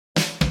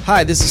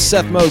Hi, this is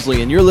Seth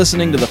Mosley, and you're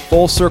listening to the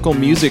Full Circle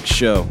Music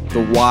Show,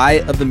 the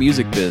why of the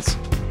music biz.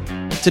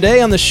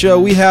 Today on the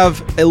show, we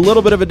have a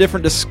little bit of a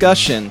different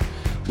discussion.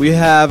 We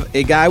have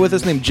a guy with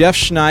us named Jeff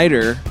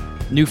Schneider,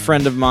 new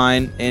friend of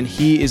mine, and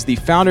he is the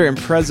founder and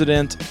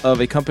president of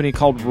a company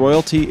called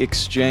Royalty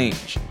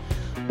Exchange.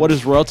 What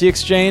is Royalty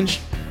Exchange?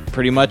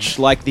 Pretty much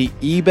like the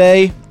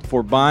eBay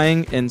for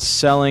buying and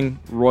selling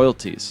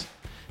royalties.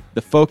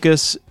 The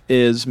focus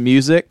is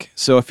music,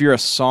 so if you're a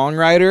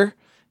songwriter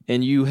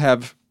and you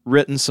have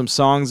written some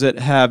songs that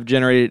have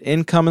generated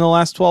income in the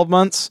last 12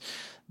 months,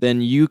 then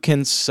you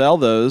can sell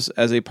those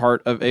as a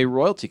part of a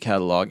royalty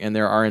catalog, and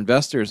there are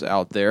investors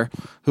out there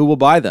who will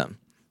buy them.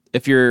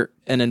 If you're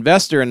an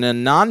investor and a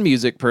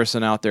non-music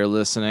person out there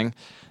listening,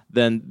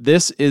 then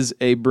this is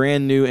a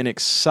brand new and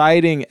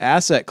exciting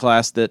asset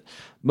class that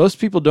most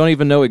people don't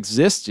even know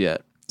exists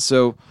yet.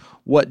 So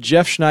what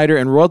Jeff Schneider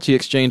and Royalty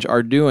Exchange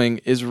are doing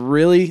is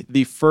really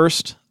the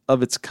first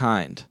of its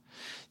kind.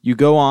 You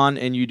go on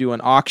and you do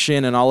an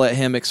auction, and I'll let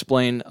him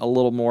explain a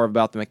little more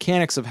about the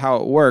mechanics of how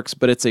it works,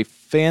 but it's a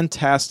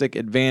fantastic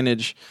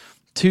advantage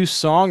to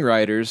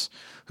songwriters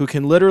who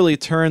can literally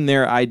turn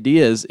their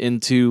ideas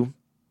into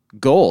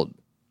gold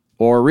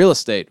or real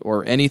estate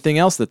or anything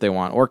else that they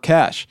want, or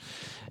cash.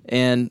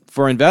 And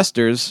for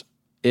investors,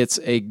 it's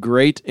a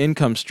great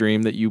income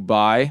stream that you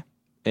buy,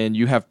 and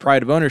you have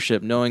pride of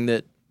ownership knowing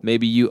that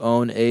maybe you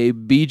own a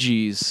Bee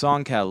Gees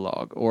song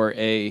catalog or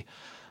a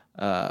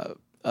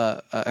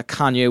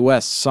Kanye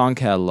West song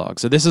catalog.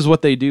 So this is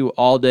what they do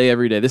all day,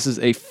 every day. This is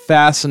a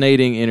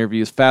fascinating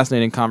interview,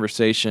 fascinating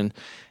conversation,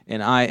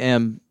 and I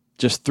am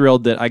just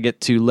thrilled that I get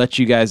to let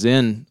you guys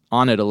in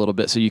on it a little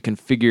bit so you can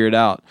figure it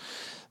out.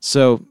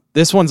 So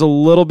this one's a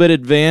little bit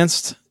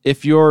advanced.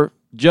 If you're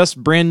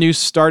just brand new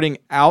starting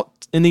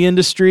out in the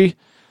industry,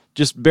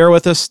 just bear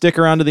with us, stick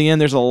around to the end.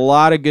 There's a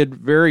lot of good,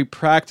 very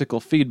practical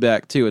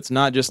feedback too. It's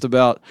not just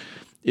about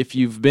if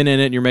you've been in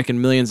it and you're making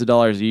millions of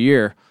dollars a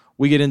year.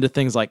 We get into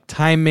things like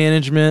time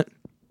management,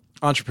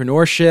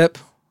 entrepreneurship.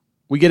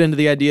 We get into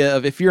the idea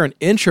of if you're an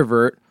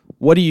introvert,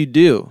 what do you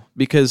do?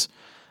 Because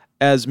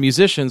as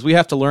musicians, we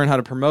have to learn how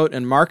to promote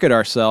and market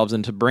ourselves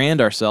and to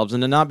brand ourselves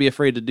and to not be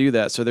afraid to do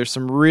that. So there's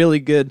some really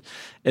good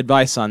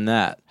advice on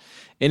that.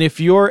 And if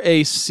you're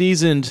a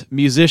seasoned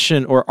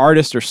musician or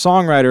artist or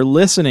songwriter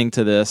listening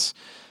to this,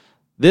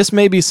 this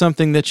may be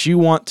something that you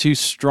want to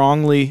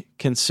strongly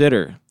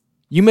consider.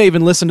 You may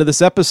even listen to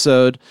this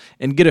episode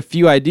and get a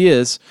few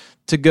ideas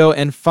to go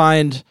and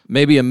find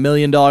maybe $1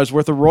 million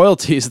worth of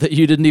royalties that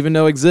you didn't even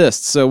know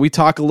exist. So we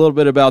talk a little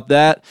bit about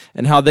that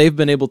and how they've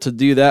been able to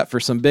do that for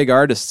some big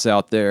artists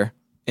out there.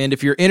 And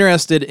if you're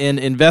interested in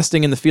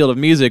investing in the field of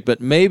music,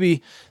 but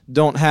maybe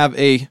don't have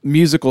a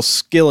musical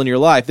skill in your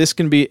life, this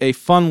can be a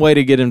fun way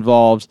to get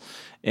involved,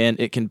 and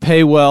it can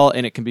pay well,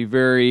 and it can be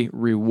very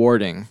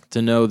rewarding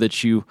to know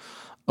that you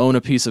own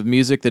a piece of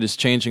music that is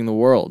changing the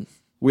world.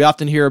 We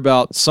often hear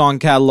about song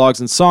catalogs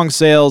and song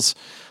sales,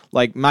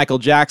 like Michael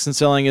Jackson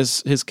selling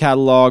his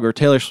catalog, or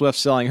Taylor Swift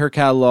selling her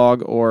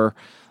catalog, or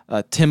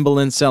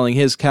Timbaland selling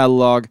his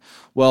catalog.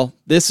 Well,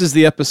 this is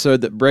the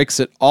episode that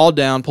breaks it all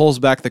down, pulls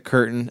back the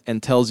curtain,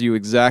 and tells you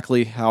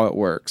exactly how it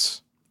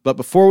works. But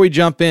before we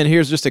jump in,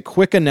 here's just a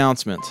quick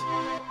announcement.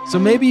 So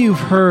maybe you've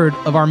heard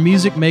of our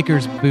Music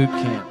Makers Boot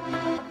Camp.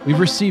 We've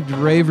received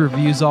rave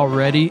reviews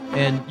already,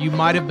 and you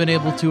might have been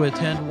able to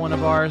attend one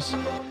of ours.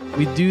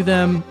 We do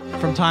them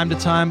from time to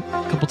time,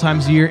 a couple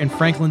times a year in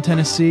Franklin,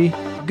 Tennessee.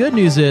 Good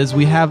news is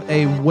we have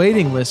a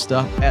waiting list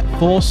up at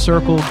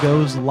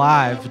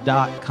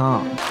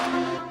FullCircleGoesLive.com,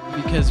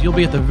 because you'll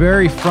be at the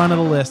very front of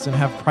the list and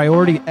have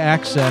priority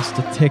access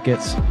to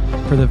tickets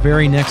for the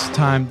very next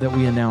time that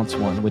we announce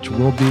one, which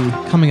will be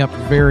coming up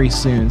very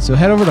soon. So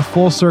head over to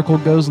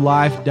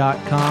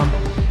FullCircleGoesLive.com.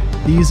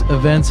 These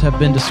events have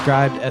been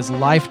described as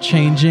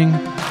life-changing,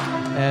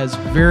 as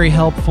very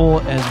helpful,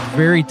 as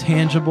very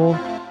tangible.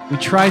 We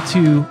try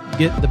to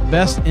get the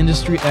best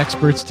industry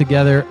experts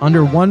together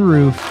under one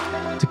roof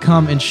to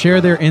come and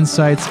share their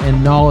insights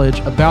and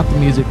knowledge about the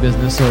music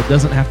business, so it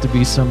doesn't have to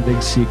be some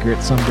big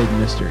secret, some big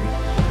mystery.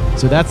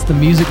 So that's the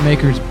Music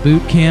Makers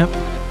Boot Camp,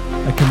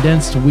 a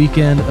condensed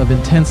weekend of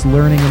intense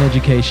learning and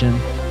education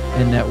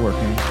and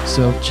networking.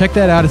 So check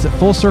that out. It's at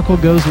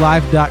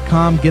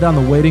FullCircleGoesLive.com. Get on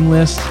the waiting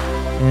list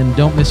and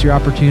don't miss your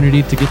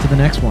opportunity to get to the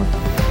next one.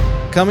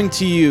 Coming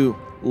to you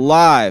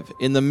live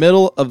in the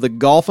middle of the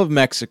Gulf of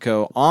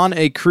Mexico on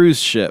a cruise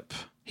ship,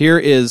 here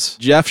is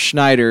Jeff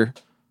Schneider,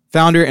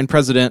 founder and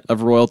president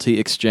of Royalty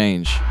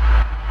Exchange.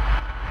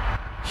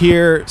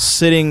 Here,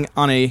 sitting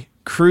on a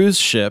cruise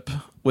ship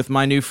with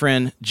my new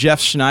friend Jeff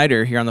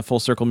Schneider here on the Full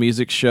Circle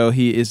Music Show.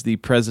 He is the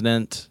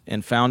president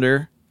and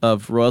founder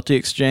of Royalty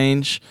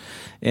Exchange.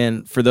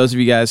 And for those of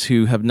you guys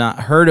who have not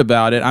heard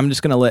about it, I'm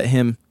just going to let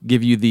him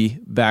give you the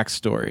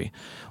backstory.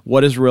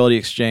 What is Royalty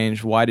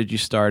Exchange? Why did you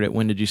start it?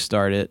 When did you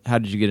start it? How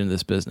did you get into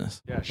this business?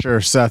 Yeah,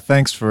 sure. Seth,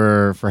 thanks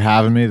for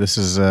having me. This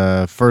is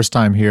first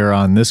time here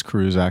on this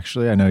cruise,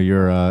 actually. I know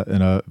you're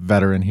a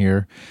veteran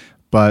here.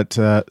 But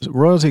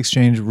Royalty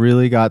Exchange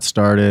really got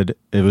started.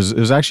 It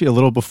was actually a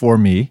little before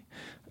me.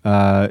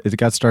 It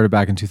got started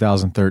back in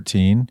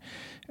 2013.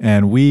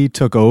 And we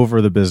took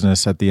over the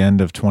business at the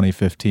end of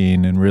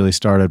 2015 and really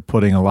started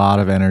putting a lot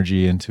of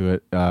energy into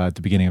it at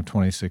the beginning of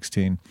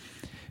 2016.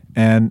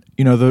 And,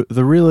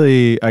 the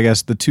really, I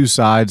guess, the two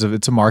sides of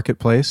it's a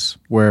marketplace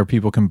where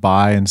people can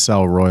buy and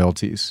sell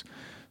royalties.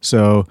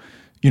 So,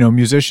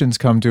 musicians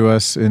come to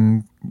us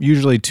in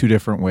usually two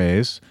different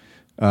ways.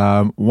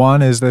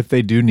 One is that if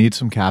they do need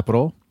some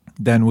capital,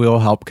 then we'll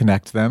help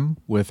connect them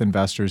with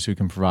investors who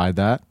can provide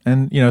that.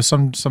 And,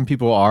 some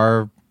people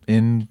are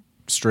in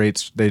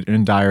they're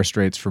in dire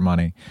straits for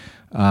money.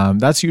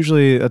 That's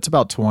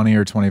about 20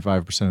 or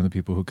 25% of the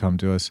people who come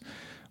to us.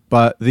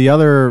 But the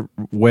other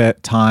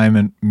time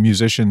and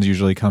musicians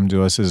usually come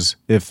to us is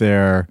if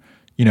they're,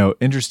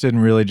 interested in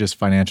really just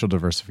financial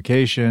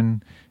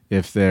diversification,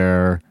 if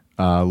they're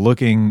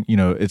looking,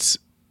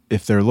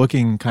 if they're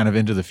looking kind of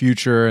into the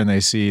future and they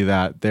see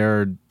that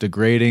they're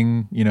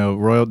degrading,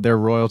 their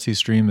royalty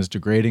stream is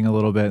degrading a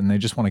little bit and they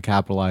just want to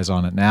capitalize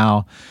on it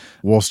now,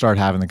 we'll start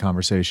having the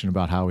conversation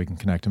about how we can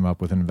connect them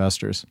up with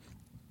investors.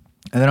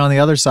 And then on the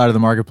other side of the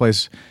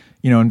marketplace,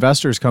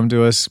 investors come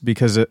to us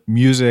because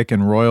music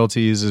and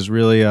royalties is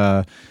really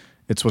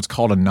it's what's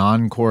called a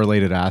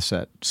non-correlated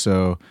asset.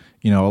 So,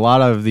 a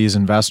lot of these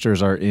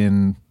investors are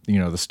in,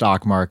 the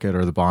stock market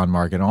or the bond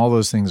market, and all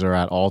those things are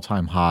at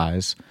all-time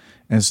highs.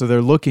 And so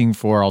they're looking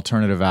for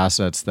alternative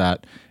assets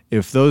that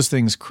if those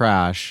things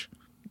crash,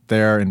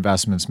 their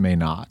investments may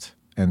not.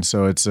 And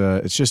so it's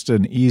just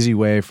an easy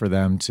way for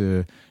them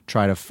to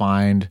try to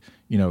find,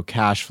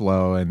 cash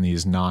flow in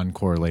these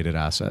non-correlated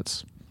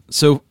assets.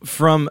 So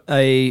from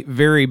a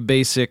very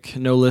basic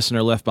no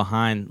listener left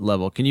behind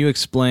level, can you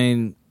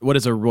explain what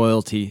is a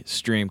royalty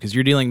stream? Because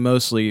you're dealing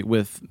mostly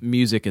with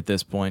music at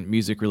this point,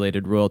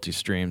 music-related royalty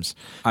streams.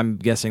 I'm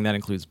guessing that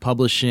includes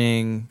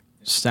publishing,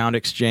 sound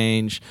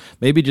exchange.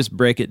 Maybe just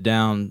break it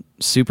down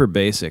super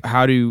basic.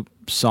 How do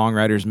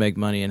songwriters make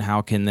money and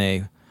how can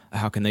they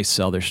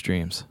sell their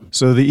streams?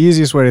 So the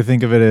easiest way to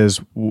think of it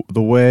is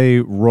the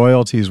way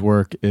royalties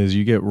work is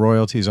you get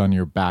royalties on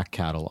your back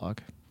catalog.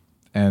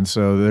 And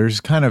so there's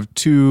kind of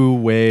two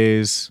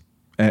ways.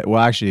 Well,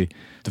 actually,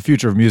 the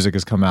future of music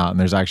has come out, and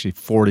there's actually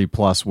 40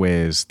 plus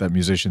ways that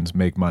musicians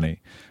make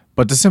money.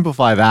 But to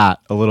simplify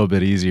that a little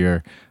bit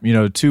easier,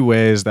 two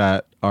ways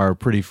that are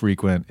pretty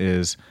frequent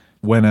is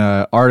when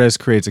an artist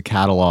creates a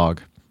catalog,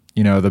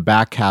 the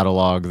back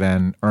catalog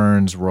then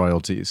earns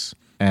royalties.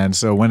 And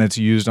so when it's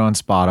used on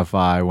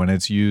Spotify, when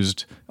it's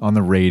used on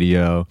the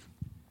radio,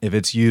 if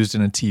it's used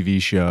in a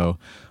TV show,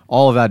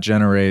 all of that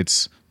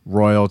generates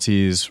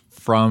royalties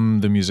from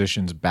the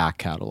musician's back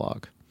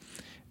catalog.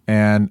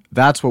 And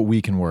that's what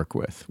we can work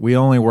with. We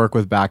only work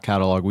with back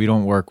catalog. We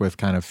don't work with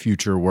kind of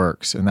future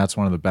works. And that's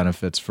one of the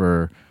benefits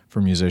for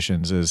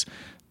musicians is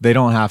they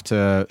don't have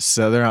to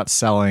they're not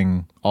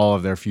selling all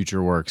of their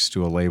future works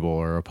to a label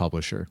or a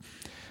publisher.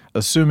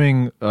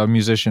 Assuming a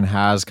musician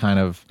has kind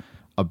of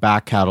a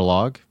back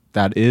catalog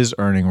that is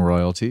earning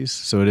royalties,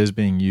 so it is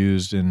being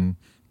used in,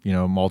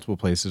 multiple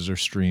places or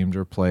streamed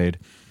or played,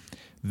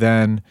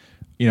 then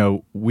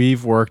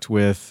we've worked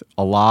with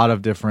a lot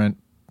of different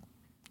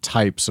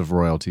types of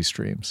royalty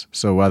streams.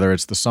 So whether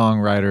it's the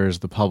songwriters,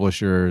 the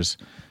publishers,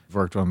 we've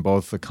worked on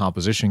both the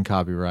composition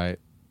copyright,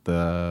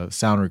 the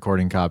sound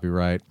recording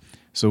copyright.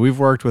 So we've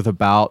worked with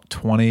about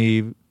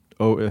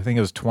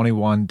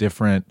 21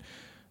 different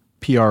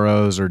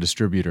PROs or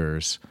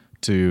distributors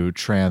to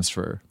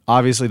transfer.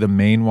 Obviously, the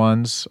main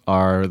ones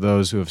are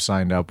those who have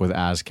signed up with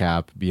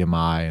ASCAP,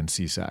 BMI, and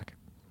SESAC.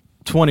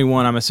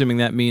 21, I'm assuming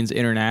that means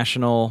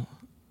international.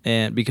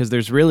 And because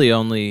there's really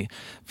only,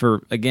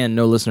 for, again,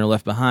 no listener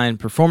left behind,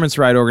 Performance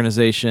Right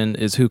Organization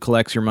is who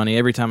collects your money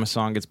every time a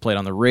song gets played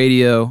on the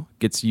radio,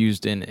 gets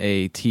used in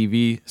a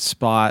TV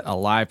spot, a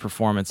live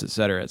performance, et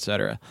cetera, et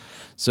cetera.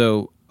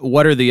 So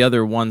what are the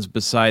other ones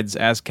besides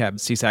ASCAP,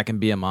 SESAC, and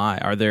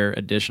BMI? Are there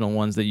additional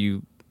ones that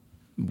you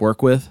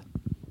work with?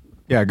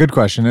 Yeah, good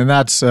question. And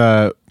that's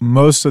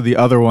most of the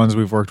other ones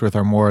we've worked with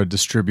are more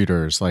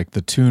distributors like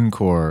the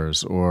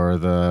TuneCores or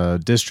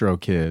the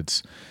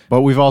DistroKids.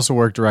 But we've also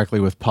worked directly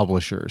with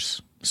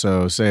publishers.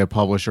 So say a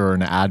publisher or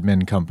an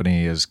admin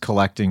company is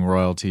collecting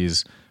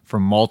royalties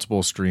from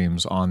multiple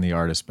streams on the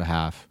artist's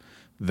behalf,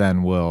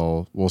 then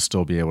we'll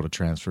still be able to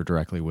transfer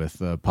directly with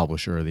the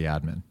publisher or the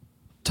admin.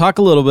 Talk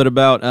a little bit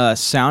about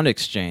Sound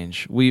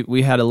Exchange.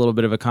 We had a little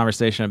bit of a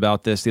conversation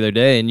about this the other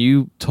day, and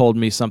you told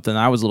me something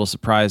I was a little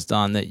surprised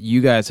on, that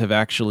you guys have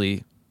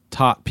actually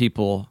taught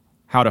people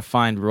how to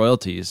find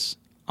royalties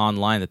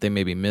online that they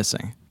may be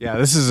missing. Yeah,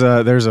 this is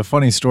there's a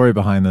funny story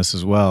behind this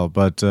as well.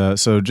 But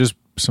so just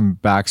some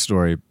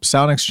backstory.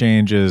 Sound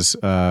Exchange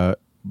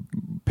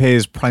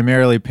pays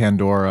primarily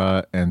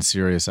Pandora and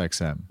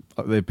SiriusXM.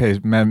 They pay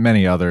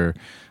many other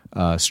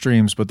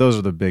streams, but those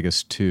are the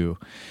biggest two.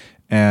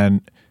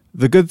 And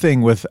the good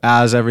thing with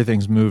as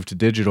everything's moved to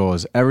digital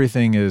is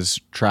everything is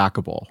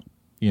trackable,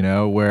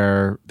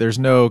 where there's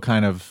no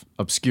kind of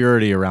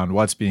obscurity around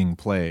what's being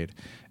played.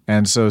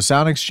 And so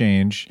Sound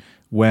Exchange,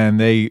 when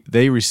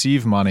they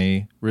receive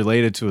money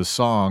related to a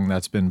song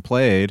that's been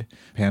played,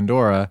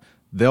 Pandora,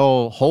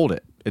 they'll hold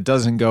it it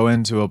doesn't go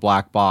into a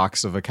black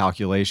box of a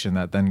calculation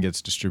that then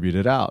gets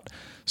distributed out.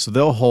 So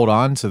they'll hold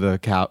on to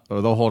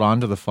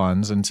the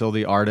funds until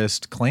the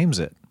artist claims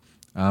it.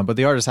 But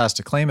the artist has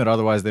to claim it,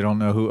 otherwise they don't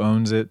know who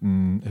owns it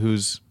and who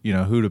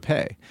to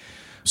pay.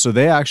 So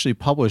they actually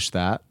publish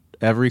that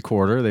every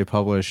quarter. They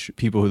publish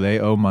people who they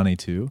owe money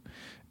to.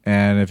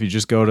 And if you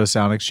just go to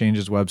Sound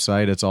Exchange's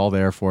website, it's all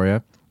there for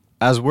you.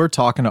 As we're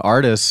talking to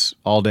artists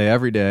all day,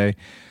 every day,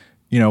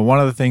 one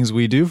of the things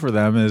we do for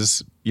them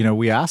is,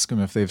 we ask them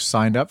if they've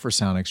signed up for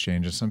Sound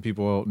Exchange, and some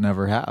people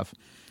never have.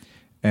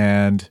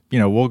 And,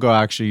 we'll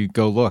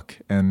go look,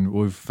 and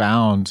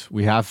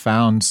we have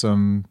found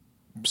some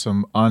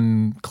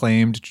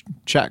unclaimed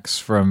checks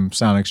from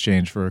Sound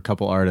Exchange for a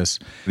couple artists.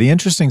 The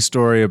interesting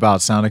story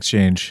about Sound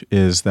Exchange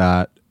is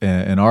that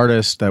an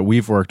artist that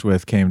we've worked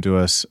with came to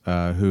us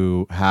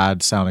who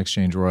had Sound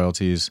Exchange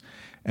royalties,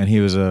 and he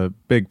was a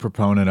big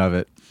proponent of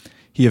it.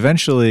 He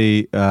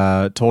eventually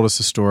told us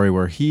a story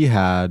where he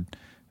had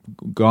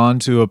gone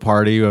to a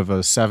party of a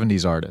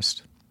 70s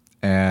artist.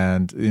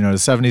 And, the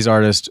 70s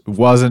artist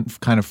wasn't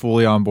kind of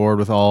fully on board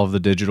with all of the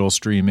digital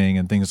streaming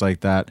and things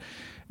like that.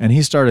 And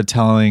he started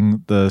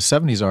telling the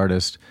 70s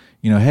artist,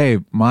 hey,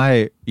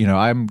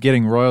 I'm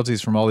getting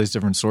royalties from all these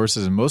different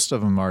sources, and most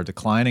of them are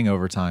declining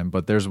over time.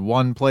 But there's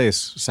one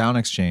place, Sound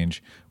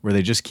Exchange, where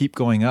they just keep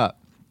going up.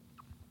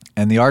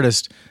 And the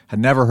artist had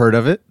never heard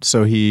of it,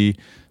 so he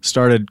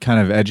started kind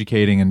of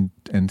educating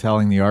and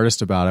telling the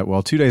artist about it.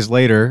 Well, 2 days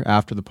later,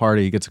 after the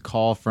party, he gets a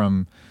call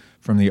from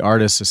the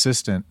artist's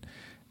assistant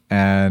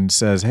and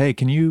says, hey,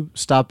 can you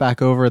stop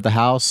back over at the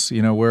house?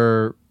 We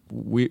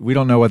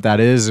don't know what that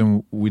is,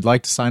 and we'd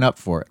like to sign up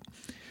for it.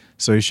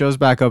 So he shows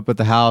back up at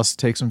the house,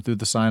 takes him through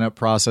the sign-up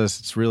process.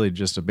 It's really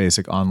just a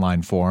basic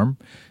online form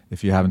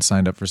if you haven't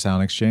signed up for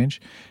Sound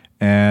Exchange.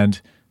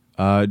 And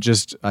I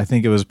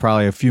think it was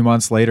probably a few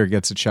months later,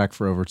 gets a check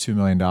for over $2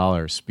 million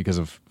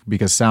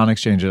because Sound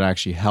Exchange had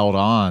actually held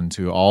on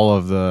to all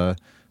of the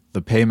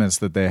payments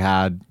that they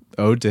had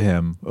owed to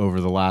him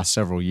over the last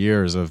several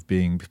years of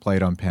being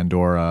played on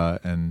Pandora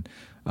and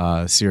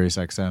Sirius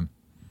XM.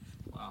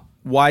 Wow.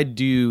 Why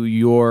do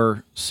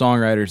your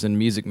songwriters and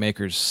music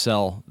makers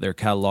sell their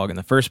catalog in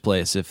the first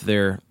place if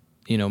they're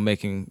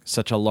making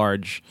such a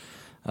large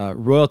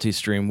royalty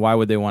stream? Why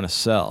would they want to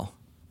sell?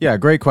 Yeah,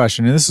 great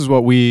question. And this is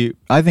what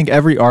I think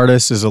every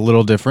artist is a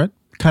little different.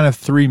 Kind of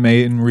three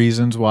main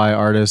reasons why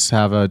artists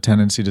have a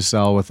tendency to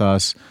sell with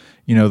us.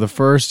 The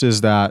first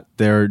is that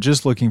they're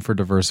just looking for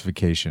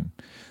diversification.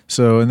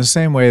 So in the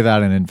same way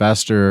that an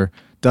investor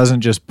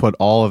doesn't just put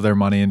all of their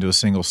money into a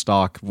single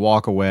stock,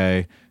 walk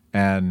away,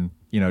 and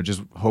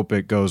just hope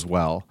it goes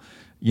well.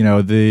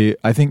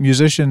 I think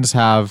musicians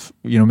have,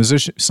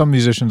 some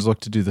musicians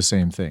look to do the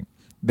same thing.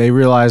 They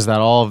realize that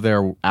all of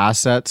their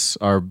assets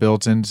are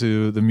built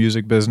into the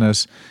music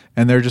business,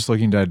 and they're just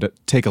looking to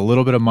take a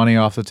little bit of money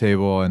off the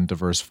table and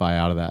diversify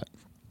out of that.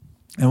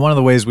 And one of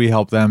the ways we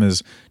help them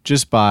is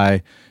just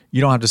you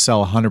don't have to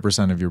sell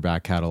 100% of your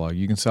back catalog.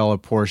 You can sell a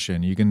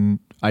portion. You can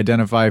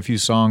identify a few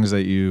songs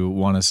that you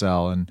want to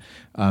sell. And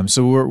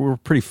so we're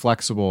pretty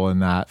flexible in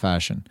that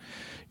fashion.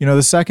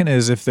 The second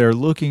is if they're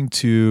looking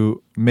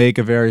to make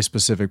a very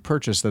specific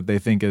purchase that they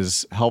think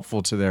is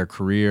helpful to their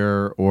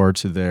career or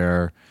to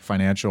their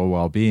financial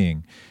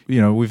well-being.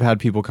 We've had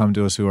people come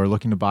to us who are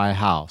looking to buy a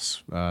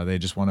house. They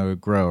just want to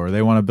grow, or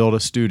they want to build a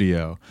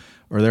studio,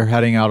 or they're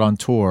heading out on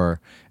tour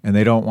and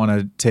they don't want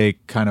to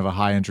take kind of a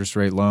high interest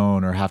rate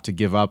loan or have to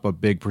give up a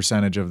big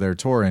percentage of their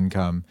tour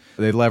income.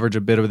 They leverage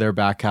a bit of their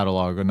back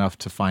catalog enough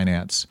to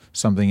finance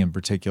something in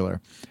particular.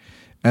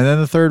 And then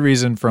the third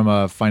reason from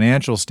a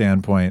financial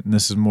standpoint, and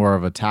this is more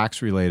of a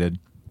tax related,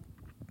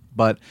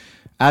 but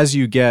as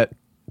you get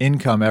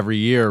income every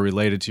year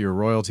related to your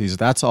royalties,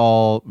 that's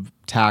all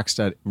taxed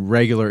at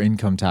regular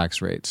income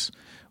tax rates,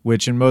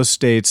 which in most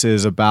states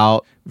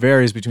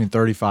varies between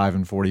 35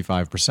 and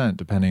 45%,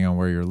 depending on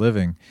where you're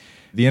living.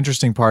 The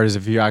interesting part is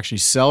if you actually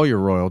sell your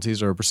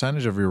royalties or a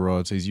percentage of your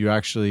royalties, you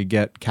actually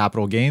get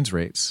capital gains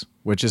rates,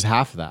 which is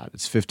half of that.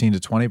 It's 15 to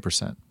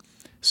 20%.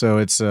 So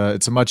it's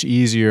a much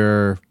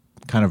easier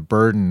kind of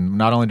burden.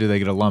 Not only do they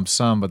get a lump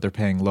sum, but they're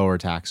paying lower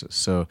taxes.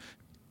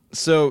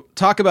 So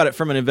talk about it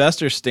from an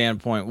investor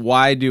standpoint.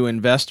 Why do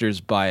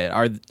investors buy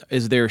it?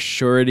 Is there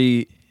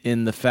surety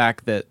in the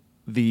fact that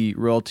the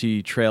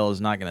royalty trail is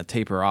not going to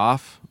taper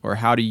off? Or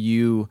how do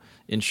you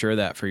ensure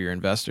that for your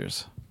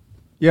investors?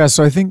 Yeah,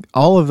 so I think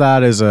all of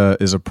that is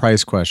a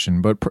price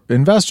question, but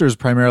investors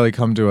primarily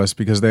come to us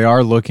because they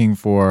are looking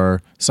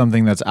for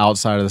something that's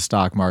outside of the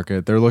stock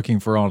market. They're looking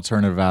for an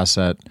alternative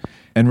asset,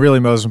 and really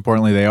most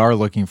importantly, they are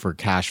looking for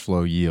cash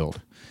flow yield.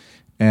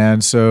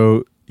 And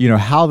so,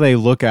 how they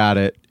look at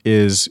it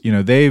is,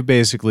 they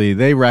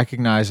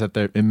recognize that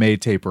it may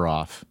taper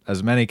off,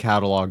 as many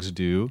catalogs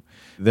do.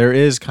 There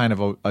is kind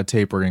of a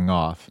tapering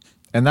off,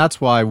 and that's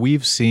why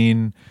we've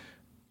seen,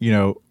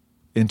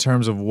 in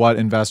terms of what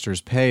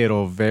investors pay,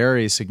 it'll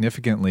vary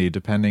significantly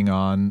depending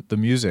on the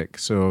music.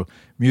 So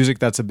music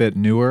that's a bit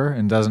newer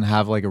and doesn't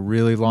have like a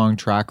really long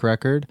track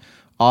record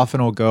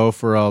often will go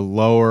for a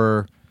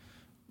lower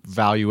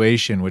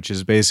valuation, which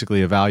is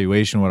basically a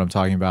valuation. What I'm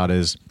talking about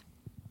is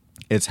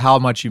it's how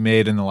much you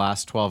made in the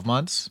last 12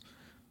 months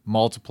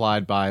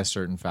multiplied by a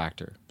certain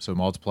factor. So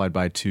multiplied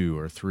by 2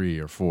 or 3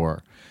 or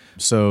 4.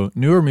 So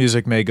newer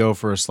music may go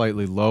for a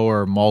slightly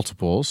lower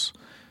multiples,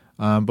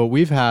 but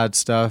we've had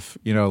stuff,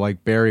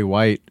 like Barry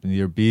White and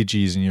your Bee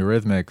Gees and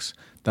Eurythmics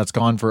that's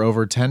gone for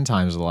over 10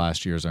 times the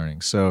last year's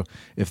earnings. So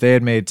if they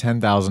had made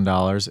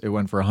 $10,000, it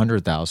went for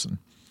 $100,000.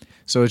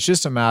 So it's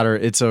just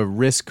it's a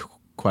risk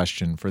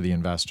question for the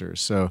investors.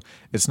 So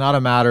it's not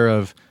a matter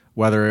of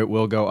whether it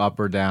will go up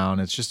or down.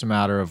 It's just a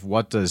matter of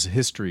what does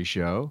history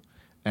show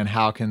and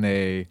how can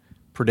they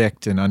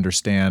predict and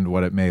understand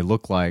what it may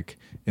look like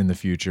in the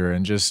future,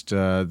 and just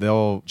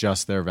they'll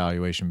adjust their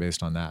valuation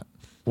based on that.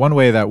 One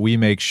way that we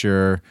make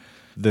sure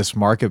this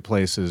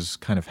marketplace is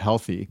kind of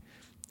healthy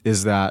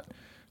is that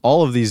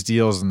all of these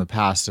deals in the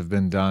past have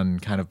been done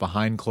kind of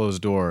behind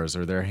closed doors,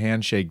 or they're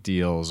handshake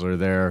deals, or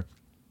they're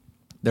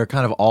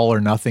kind of all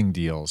or nothing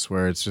deals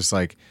where it's just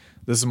like,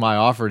 this is my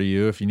offer to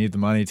you. If you need the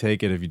money,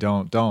 take it. If you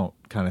don't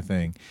kind of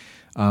thing.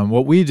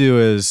 What we do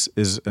is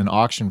an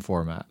auction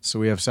format. So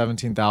we have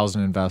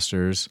 17,000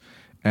 investors,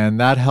 and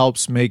that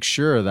helps make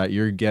sure that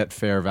you get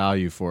fair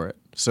value for it.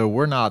 So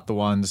we're not the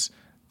ones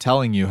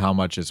telling you how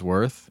much it's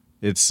worth.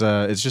 It's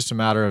just a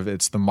matter of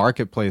it's the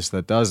marketplace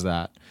that does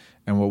that.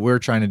 And what we're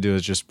trying to do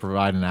is just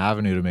provide an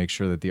avenue to make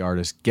sure that the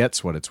artist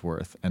gets what it's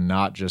worth, and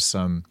not just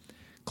some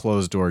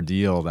closed door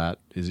deal that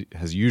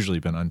has usually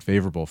been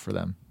unfavorable for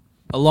them.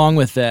 Along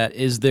with that,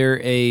 is there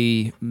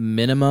a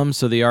minimum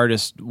so the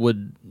artist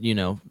would,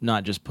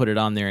 not just put it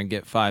on there and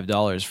get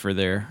 $5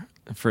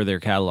 for their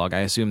catalog? I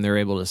assume they're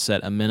able to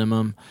set a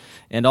minimum,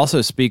 and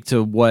also speak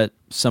to what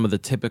some of the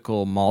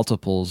typical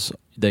multiples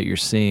that you're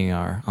seeing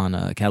are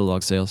on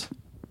catalog sales.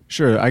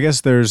 Sure. I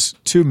guess there's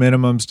 2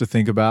 minimums to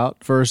think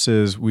about. First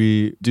is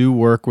we do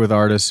work with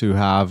artists who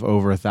have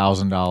over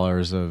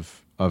 $1,000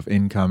 of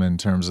income in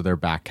terms of their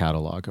back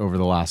catalog over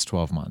the last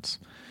 12 months.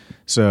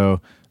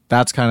 So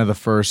that's kind of the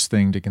first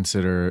thing to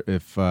consider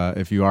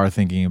if you are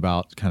thinking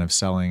about kind of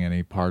selling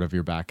any part of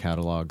your back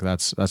catalog.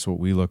 That's what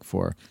we look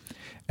for.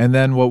 And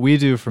then what we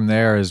do from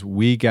there is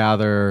we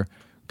gather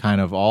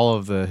kind of all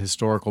of the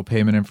historical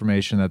payment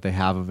information that they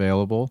have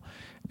available,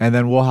 and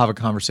then we'll have a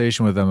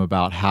conversation with them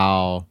about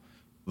how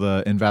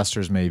the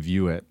investors may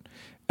view it.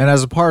 And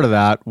as a part of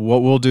that,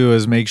 what we'll do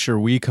is make sure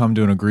we come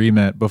to an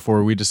agreement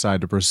before we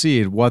decide to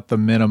proceed, what the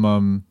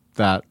minimum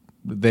that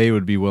they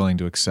would be willing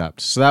to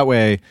accept. So that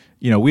way,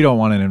 we don't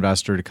want an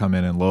investor to come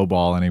in and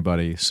lowball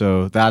anybody.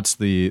 So that's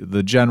the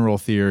general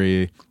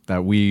theory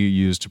that we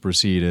use to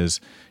proceed is,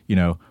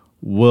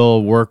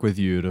 we'll work with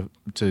you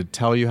to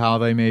tell you how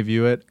they may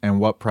view it and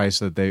what price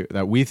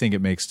that we think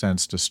it makes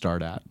sense to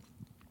start at.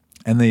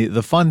 And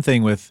the fun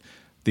thing with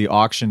the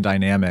auction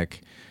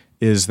dynamic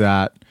is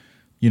that,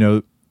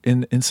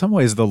 in some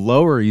ways, the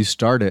lower you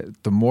start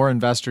it, the more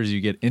investors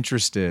you get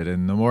interested,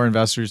 and the more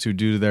investors who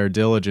do their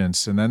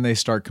diligence, and then they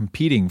start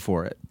competing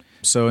for it.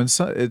 So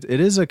it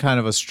is a kind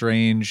of a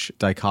strange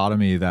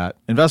dichotomy that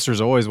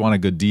investors always want a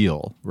good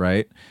deal,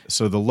 right?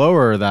 So the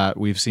lower that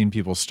we've seen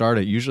people start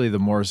it, usually the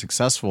more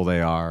successful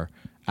they are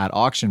at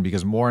auction,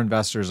 because more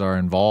investors are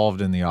involved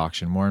in the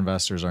auction, more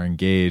investors are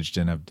engaged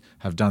and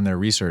have done their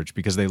research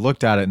because they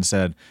looked at it and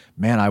said,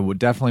 man, I would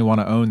definitely want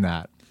to own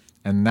that.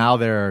 And now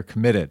they're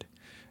committed.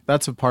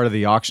 That's a part of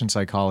the auction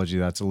psychology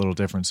that's a little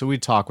different. So we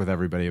talk with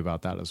everybody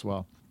about that as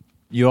well.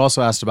 You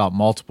also asked about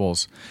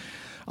multiples.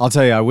 I'll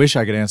tell you, I wish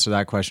I could answer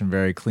that question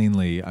very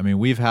cleanly. I mean,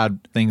 we've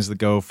had things that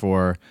go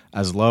for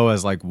as low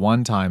as like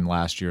 1 time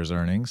last year's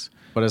earnings,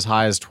 but as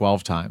high as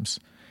 12 times.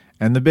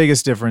 And the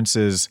biggest difference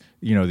is,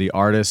 the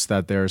artists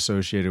that they're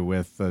associated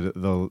with,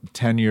 the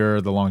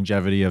tenure, the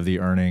longevity of the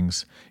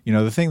earnings.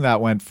 The thing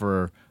that went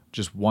for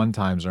just 1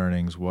 time's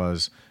earnings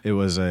was it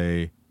was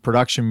a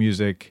production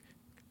music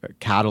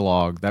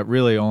catalog that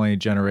really only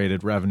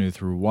generated revenue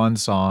through 1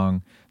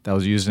 song that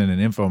was used in an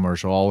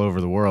infomercial all over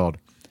the world.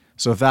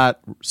 So if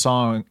that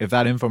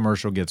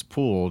infomercial gets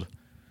pulled,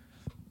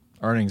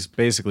 earnings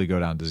basically go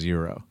down to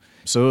 0.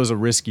 So it was a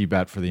risky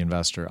bet for the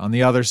investor. On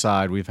the other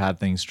side, we've had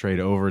things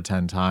trade over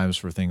 10 times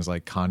for things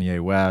like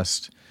Kanye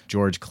West,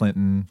 George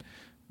Clinton,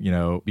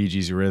 Bee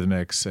Gees,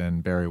 Eurythmics,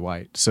 and Barry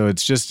White. So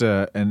it's just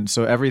and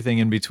so everything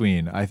in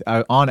between.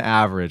 I on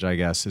average, I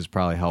guess, is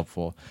probably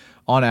helpful.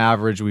 On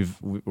average,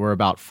 we're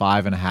about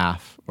 5.5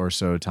 or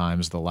so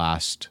times the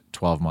last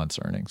 12 months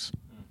earnings.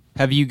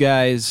 Have you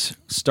guys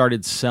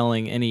started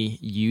selling any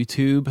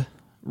YouTube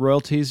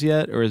royalties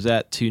yet, or is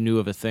that too new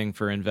of a thing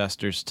for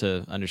investors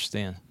to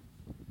understand?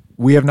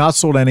 We have not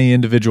sold any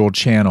individual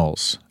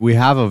channels. We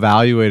have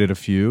evaluated a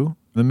few.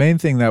 The main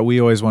thing that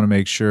we always want to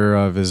make sure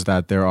of is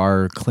that there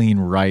are clean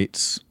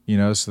rights,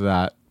 so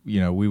that,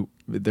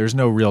 there's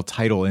no real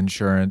title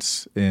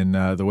insurance in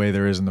the way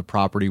there is in the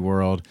property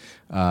world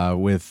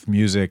with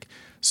music.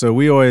 So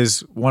we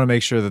always want to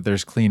make sure that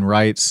there's clean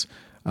rights.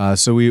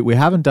 So we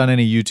haven't done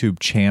any YouTube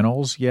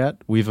channels yet.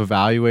 We've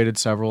evaluated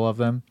several of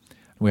them.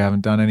 We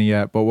haven't done any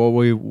yet. But what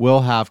we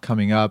will have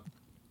coming up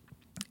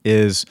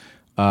is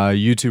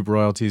YouTube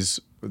royalties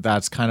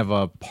that's kind of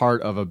a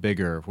part of a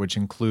bigger, which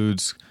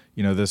includes,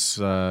 this.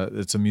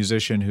 It's a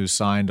musician who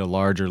signed a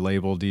larger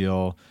label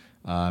deal,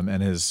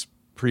 and his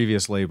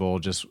previous label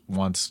just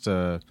wants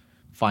to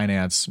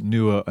finance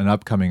an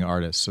upcoming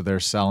artist. So they're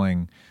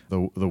selling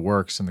the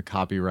works and the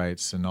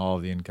copyrights and all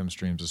of the income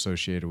streams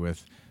associated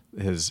with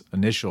his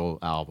initial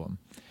album.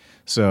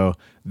 So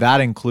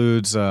that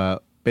includes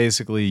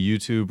basically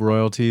YouTube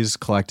royalties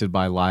collected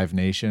by Live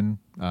Nation.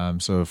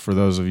 So for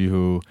those of you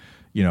who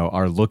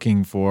are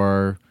looking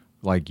for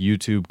like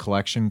YouTube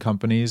collection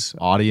companies,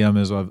 Audium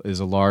is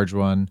a large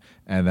one,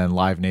 and then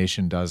Live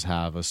Nation does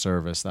have a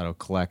service that'll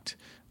collect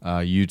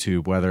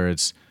YouTube, whether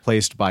it's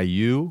placed by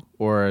you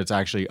or it's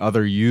actually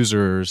other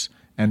users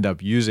end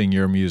up using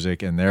your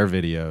music in their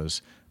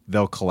videos.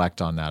 They'll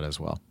collect on that as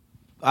well.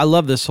 I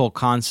love this whole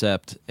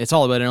concept. It's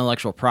all about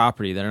intellectual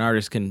property, that an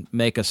artist can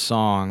make a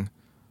song,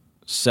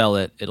 sell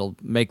it, it'll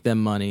make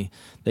them money.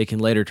 They can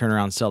later turn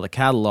around and sell the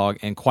catalog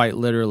and quite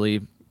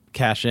literally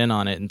cash in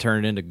on it and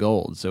turn it into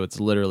gold. So it's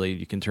literally,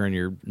 you can turn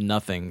your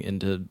nothing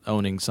into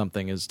owning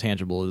something as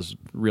tangible as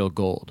real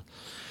gold.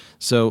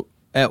 So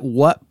at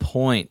what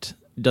point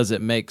does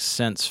it make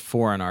sense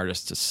for an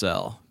artist to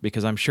sell?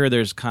 Because I'm sure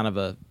there's kind of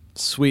a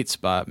sweet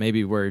spot,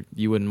 maybe where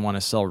you wouldn't want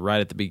to sell right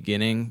at the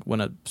beginning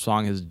when a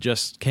song has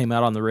just came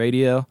out on the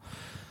radio.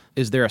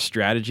 Is there a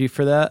strategy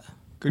for that?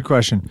 Good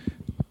question.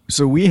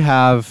 So we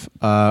have,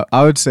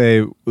 I would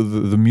say,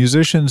 the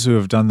musicians who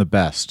have done the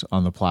best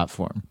on the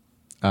platform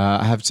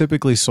have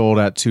typically sold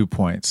at 2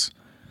 points.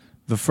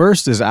 The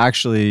first is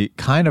actually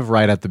kind of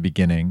right at the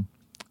beginning,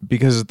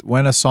 because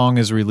when a song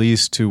is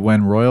released to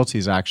when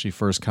royalties actually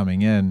first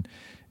coming in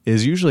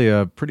is usually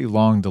a pretty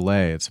long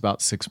delay. It's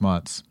about 6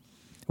 months.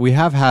 We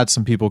have had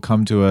some people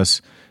come to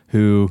us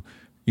who,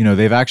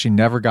 they've actually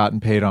never gotten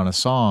paid on a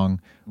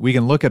song. We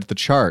can look at the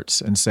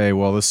charts and say,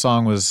 well, this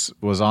song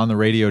was on the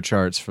radio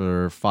charts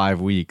for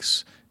 5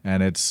 weeks,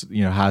 and it's,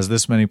 has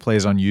this many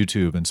plays on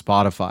YouTube and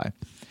Spotify.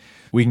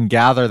 We can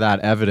gather that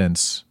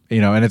evidence,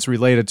 and it's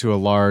related to a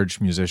large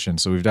musician.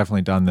 So we've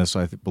definitely done this,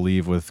 I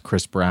believe, with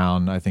Chris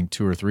Brown, I think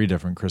 2 or 3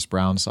 different Chris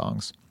Brown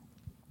songs.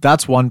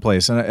 That's one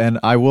place. And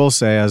I will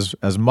say,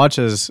 as much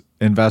as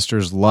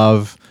investors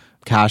love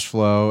cash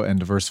flow and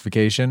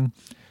diversification,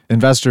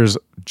 investors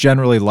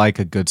generally like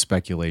a good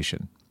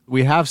speculation.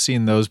 We have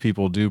seen those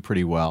people do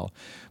pretty well,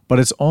 but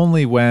it's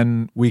only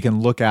when we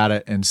can look at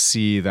it and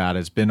see that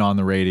it's been on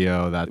the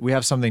radio, that we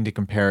have something to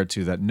compare it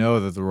to, that know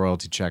that the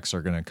royalty checks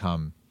are going to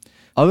come.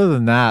 Other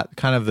than that,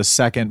 kind of the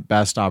second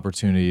best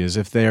opportunity is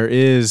if there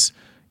is,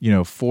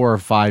 4 or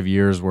 5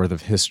 years worth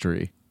of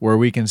history where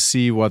we can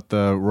see what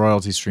the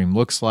royalty stream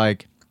looks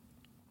like.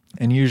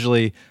 And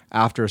usually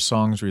after a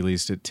song's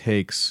released, it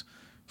takes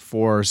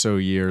 4 or so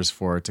years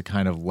for it to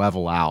kind of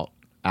level out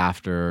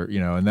after,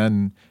 and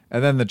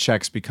then the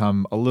checks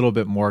become a little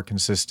bit more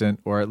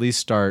consistent, or at least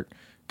start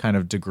kind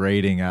of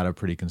degrading at a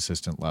pretty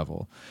consistent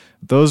level.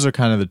 Those are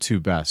kind of the 2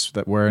 best,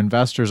 that where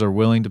investors are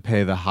willing to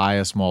pay the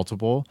highest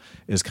multiple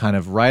is kind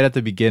of right at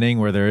the beginning,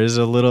 where there's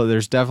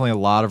definitely a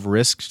lot of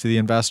risk to the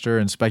investor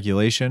and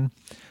speculation,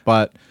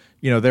 but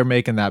they're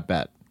making that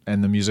bet.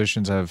 And the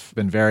musicians have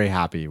been very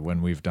happy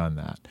when we've done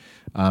that.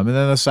 And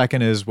then the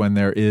second is when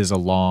there is a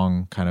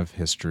long kind of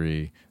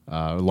history,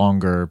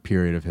 longer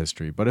period of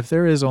history. But if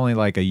there is only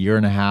like a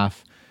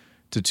 1.5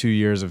 to 2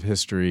 years of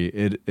history,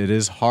 it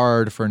is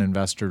hard for an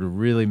investor to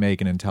really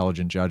make an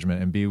intelligent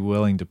judgment and be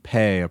willing to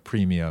pay a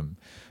premium.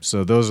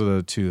 So those are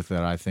the 2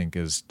 that I think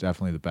is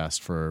definitely the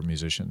best for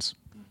musicians.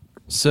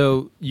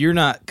 So you're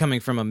not coming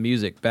from a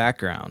music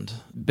background.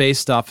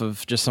 Based off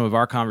of just some of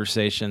our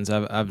conversations,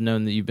 I've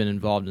known that you've been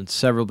involved in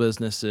several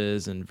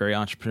businesses and very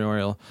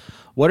entrepreneurial.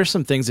 What are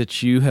some things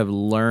that you have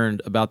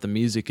learned about the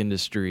music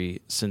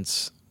industry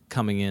since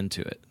coming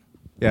into it?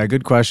 Yeah,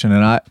 good question.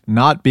 And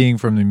not being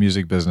from the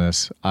music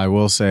business, I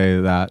will say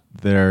that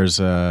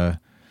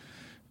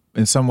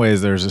in some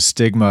ways there's a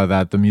stigma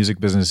that the music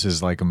business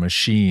is like a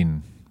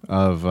machine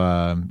of,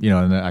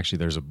 and actually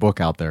there's a book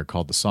out there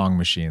called The Song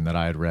Machine that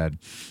I had read.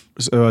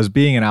 So as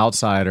being an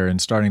outsider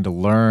and starting to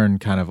learn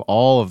kind of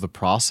all of the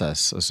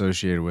process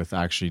associated with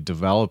actually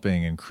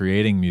developing and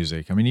creating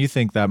music. I mean, you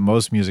think that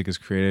most music is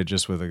created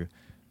just with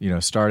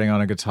starting on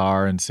a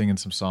guitar and singing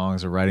some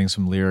songs or writing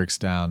some lyrics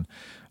down.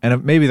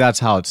 And maybe that's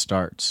how it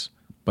starts.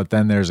 But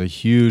then there's a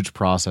huge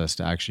process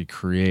to actually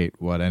create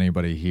what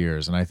anybody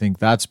hears. And I think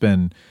that's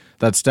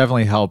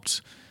definitely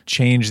helped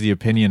change the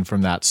opinion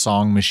from that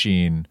song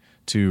machine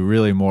to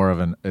really more of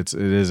it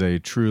is a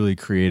truly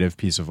creative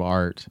piece of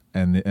art,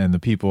 and the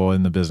people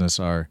in the business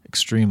are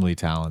extremely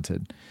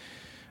talented.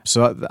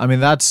 So I mean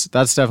that's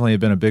definitely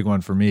been a big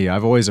one for me.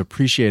 I've always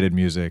appreciated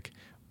music,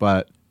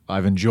 but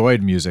I've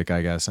enjoyed music,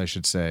 I guess I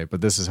should say, but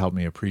this has helped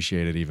me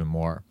appreciate it even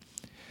more.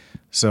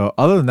 So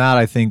other than that,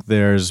 I think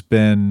there's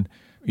been,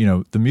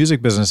 the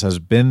music business has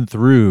been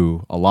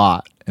through a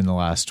lot in the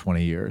last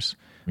 20 years.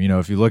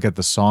 If you look at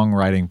the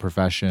songwriting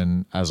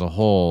profession as a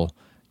whole,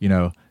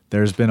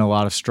 there's been a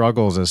lot of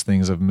struggles as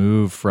things have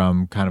moved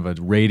from kind of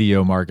a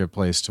radio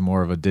marketplace to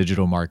more of a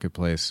digital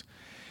marketplace,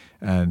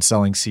 and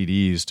selling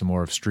CDs to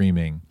more of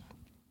streaming.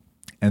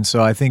 And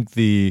so I think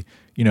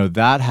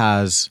that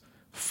has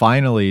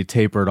finally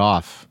tapered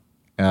off.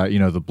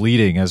 The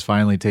bleeding has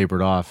finally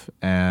tapered off.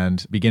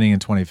 And beginning in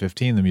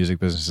 2015, the music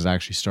business has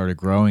actually started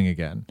growing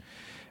again.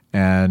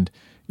 And,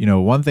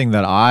 one thing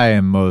that I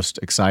am most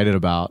excited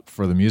about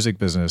for the music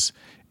business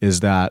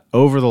is that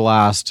over the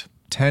last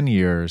 10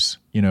 years,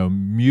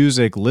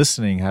 music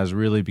listening has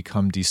really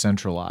become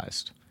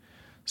decentralized.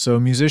 So a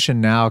musician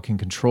now can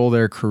control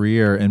their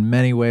career in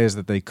many ways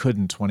that they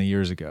couldn't 20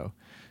 years ago.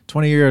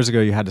 20 years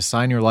ago, you had to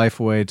sign your life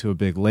away to a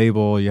big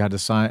label. You had to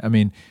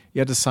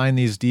sign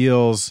these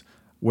deals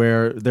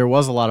where there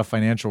was a lot of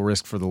financial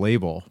risk for the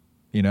label,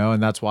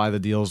 and that's why the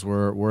deals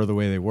were the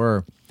way they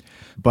were.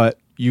 But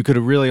you could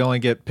really only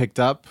get picked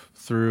up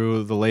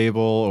through the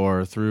label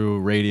or through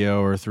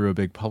radio or through a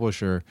big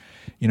publisher.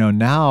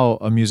 Now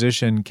a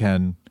musician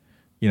can,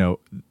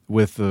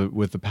 with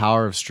the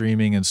power of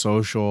streaming and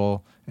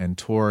social and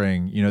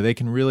touring, they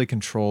can really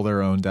control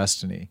their own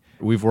destiny.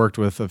 We've worked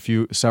with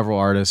several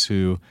artists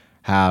who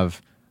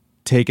have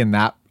taken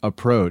that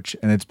approach,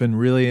 and it's been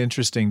really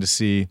interesting to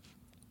see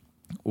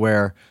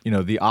where,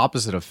 the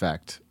opposite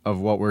effect of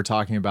what we're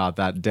talking about,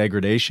 that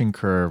degradation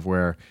curve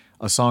where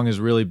a song is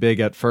really big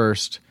at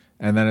first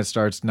and then it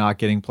starts not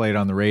getting played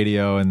on the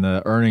radio and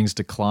the earnings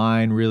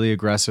decline really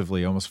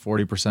aggressively, almost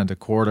 40% a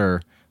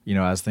quarter,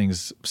 as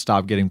things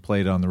stop getting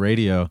played on the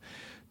radio,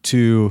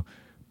 to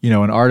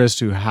an artist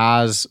who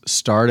has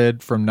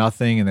started from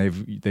nothing and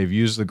they've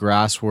used the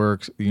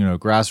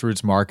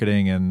grassroots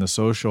marketing and the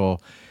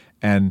social,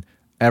 and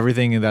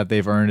everything that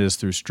they've earned is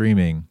through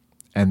streaming,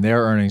 and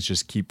their earnings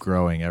just keep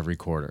growing every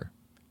quarter.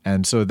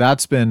 And so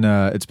that's been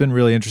it's been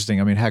really interesting.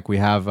 I mean, heck, we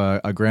have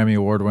a Grammy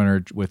Award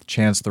winner with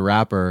Chance the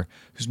Rapper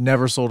who's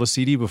never sold a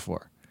CD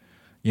before.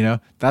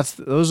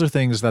 Those are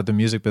things that the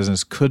music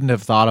business couldn't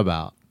have thought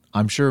about,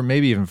 I'm sure,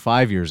 maybe even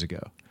 5 years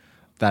ago,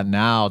 that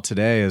now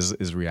today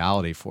is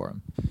reality for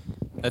him.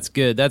 That's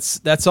good.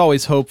 That's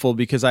always hopeful,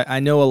 because I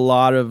know a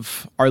lot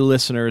of our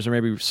listeners or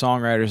maybe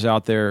songwriters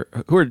out there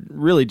who are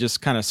really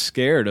just kind of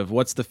scared of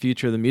what's the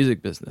future of the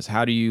music business.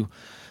 How do you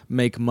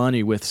make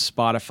money with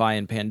Spotify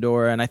and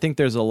Pandora? And I think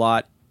there's a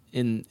lot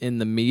in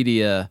the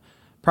media,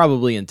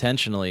 probably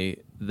intentionally,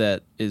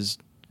 that is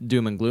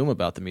doom and gloom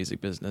about the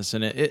music business.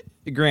 And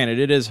granted,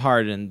 it is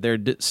hard, and there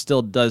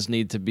still does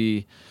need to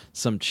be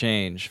some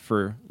change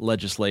for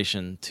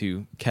legislation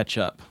to catch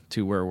up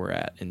to where we're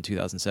at in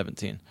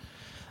 2017.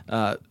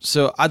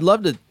 So I'd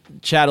love to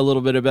chat a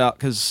little bit about,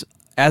 because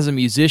as a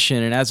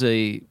musician and as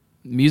a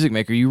music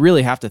maker, you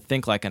really have to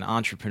think like an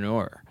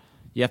entrepreneur.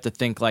 You have to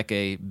think like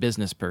a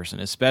business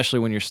person, especially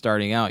when you're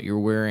starting out. You're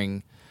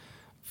wearing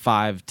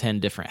 5-10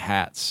 different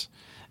hats.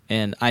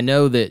 And I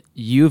know that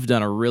you've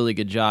done a really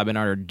good job and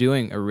are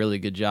doing a really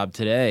good job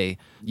today.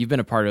 You've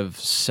been a part of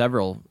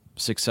several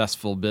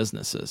successful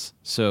businesses.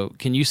 So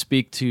can you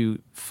speak to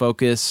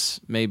focus,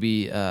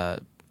 maybe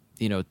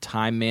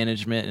time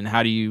management, and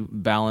how do you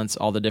balance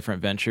all the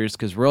different ventures?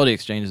 Because Royalty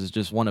Exchange is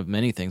just one of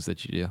many things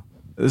that you do.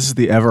 This is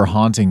the ever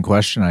haunting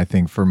question, I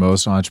think, for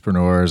most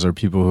entrepreneurs or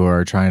people who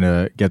are trying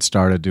to get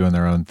started doing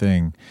their own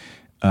thing.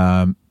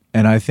 And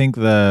I think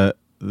the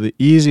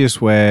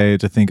easiest way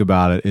to think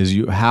about it is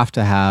you have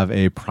to have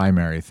a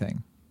primary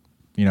thing.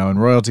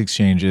 And Royalty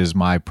Exchange is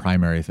my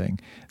primary thing.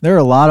 There are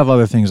a lot of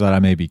other things that I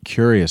may be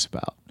curious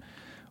about.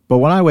 But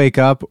when I wake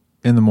up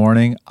in the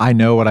morning, I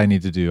know what I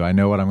need to do. I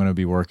know what I'm going to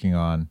be working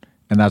on,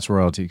 and that's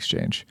Royalty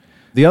Exchange.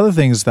 The other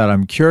things that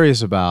I'm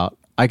curious about,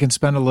 I can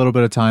spend a little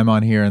bit of time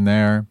on here and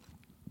there.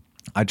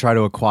 I try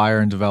to acquire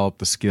and develop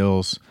the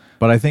skills,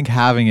 but I think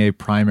having a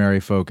primary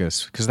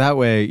focus, because that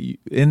way,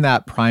 in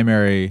that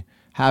primary,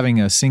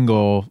 having a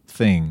single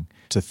thing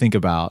to think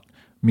about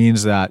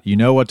means that you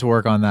know what to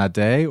work on that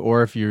day,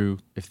 or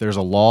if there's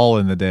a lull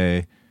in the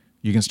day,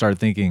 you can start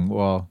thinking,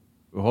 well,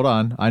 hold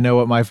on, I know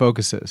what my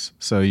focus is.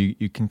 So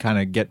you can kind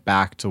of get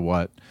back to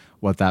what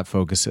that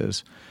focus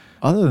is.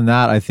 Other than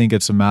that, I think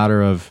it's a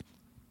matter of,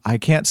 I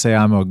can't say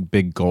I'm a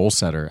big goal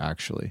setter,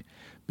 actually,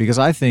 because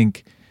I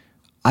think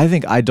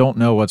I don't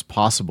know what's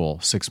possible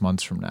 6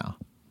 months from now.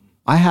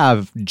 I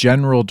have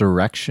general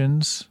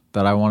directions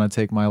that I want to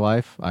take my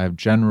life. I have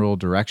general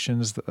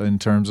directions in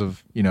terms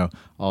of,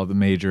 all the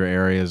major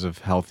areas of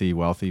healthy,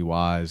 wealthy,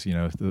 wise,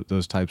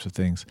 those types of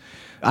things.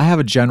 I have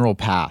a general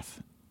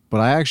path, but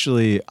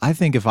I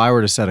think if I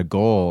were to set a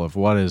goal of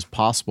what is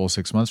possible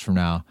 6 months from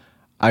now,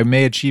 I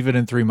may achieve it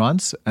in 3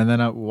 months. And then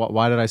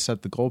why did I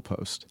set the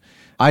goalpost?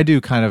 I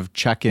do kind of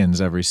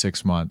check-ins every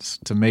 6 months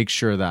to make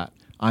sure that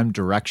I'm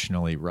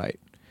directionally right.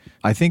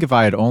 I think if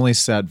I had only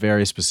set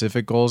very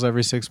specific goals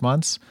every 6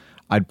 months,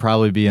 I'd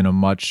probably be in a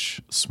much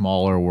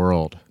smaller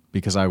world,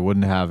 because I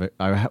wouldn't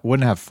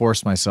have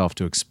forced myself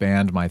to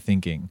expand my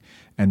thinking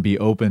and be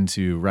open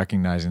to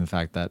recognizing the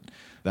fact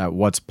that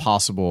what's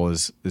possible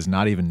is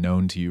not even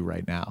known to you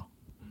right now.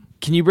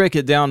 Can you break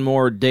it down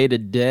more day to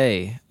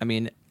day? I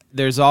mean,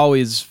 there's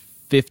always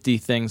 50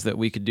 things that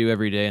we could do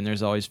every day, and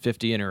there's always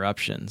 50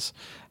 interruptions.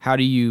 How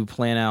do you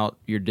plan out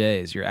your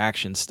days, your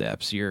action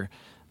steps, your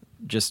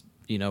just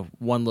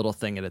one little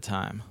thing at a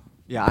time?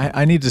 Yeah,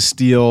 I need to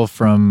steal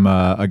from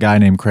a guy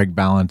named Craig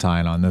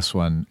Ballantyne on this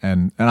one,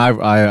 and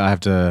I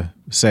have to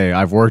say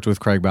I've worked with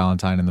Craig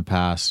Ballantyne in the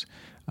past,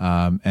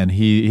 and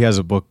he has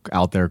a book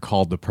out there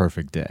called The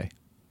Perfect Day,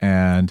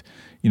 and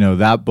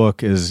that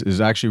book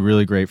is actually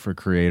really great for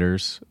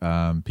creators,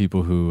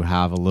 people who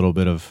have a little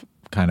bit of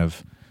kind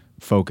of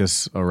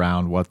focus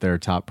around what their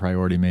top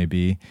priority may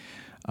be,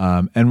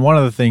 and one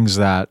of the things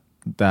that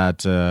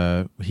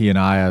he and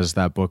I, as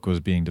that book was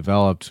being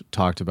developed,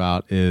 talked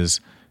about is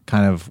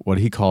kind of what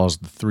he calls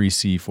the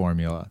 3C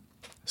formula.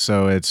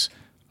 So it's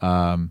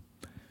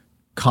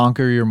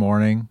conquer your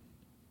morning,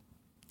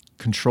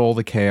 control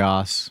the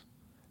chaos,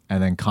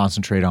 and then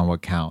concentrate on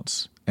what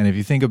counts. And if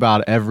you think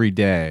about every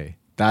day,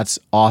 that's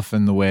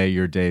often the way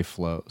your day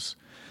flows.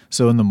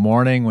 So in the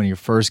morning, when you're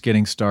first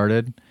getting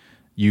started,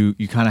 you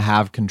kind of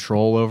have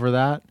control over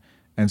that.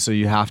 And so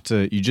you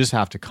just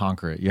have to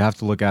conquer it. You have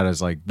to look at it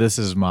as like, this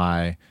is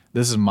my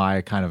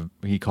kind of,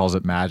 he calls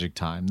it magic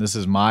time. This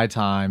is my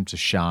time to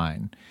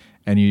shine.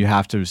 And you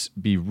have to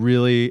be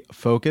really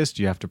focused.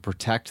 You have to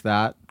protect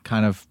that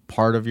kind of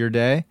part of your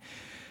day.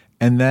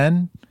 And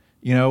then,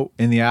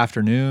 in the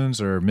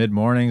afternoons or mid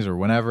mornings or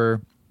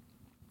whenever,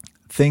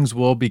 things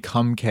will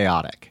become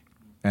chaotic.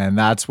 And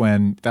that's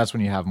when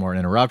you have more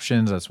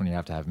interruptions. That's when you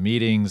have to have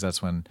meetings. That's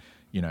when,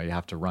 you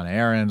have to run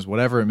errands,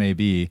 whatever it may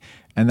be.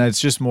 And that's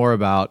just more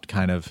about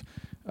kind of,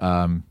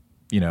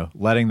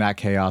 letting that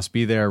chaos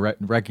be there,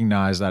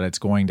 recognize that it's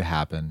going to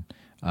happen.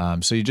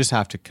 So you just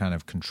have to kind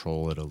of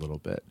control it a little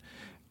bit.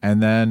 And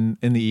then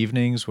in the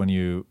evenings, when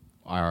you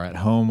are at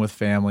home with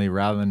family,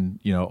 rather than,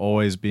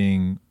 always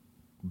being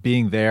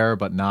there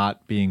but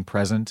not being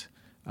present,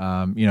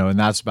 and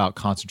that's about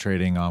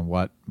concentrating on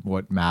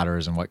what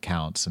matters and what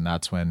counts. And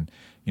that's when,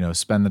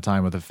 spend the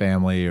time with the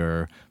family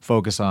or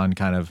focus on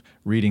kind of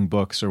reading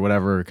books or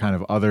whatever kind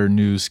of other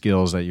new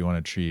skills that you want to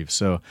achieve.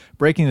 So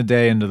breaking the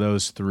day into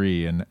those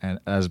three and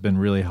has been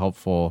really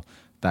helpful.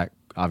 That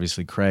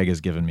obviously Craig has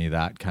given me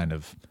that kind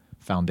of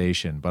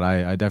foundation, but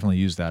I definitely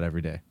use that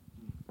every day.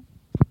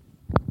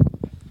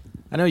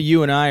 I know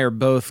you and I are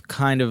both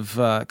kind of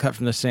cut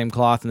from the same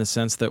cloth in the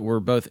sense that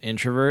we're both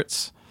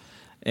introverts,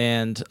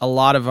 and a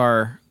lot of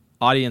our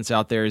audience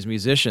out there is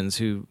musicians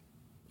who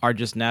are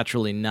just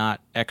naturally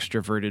not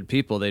extroverted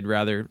people. They'd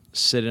rather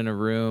sit in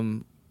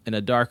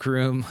a dark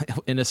room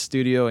in a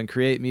studio and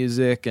create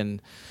music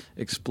and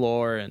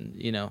explore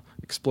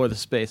the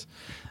space.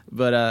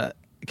 But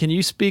can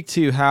you speak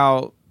to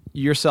how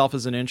yourself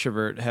as an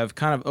introvert have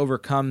kind of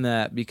overcome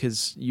that,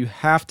 because you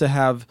have to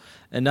have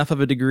enough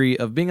of a degree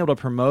of being able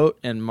to promote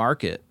and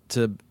market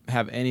to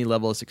have any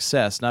level of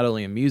success, not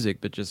only in music,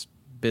 but just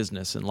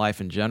business and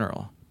life in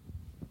general?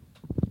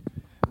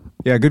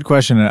 Yeah, good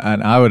question.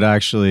 And I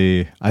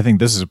think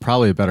this is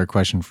probably a better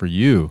question for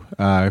you,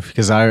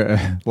 because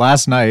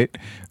last night,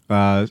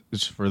 for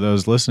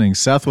those listening,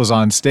 Seth was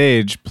on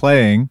stage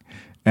playing,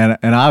 and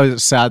I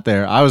sat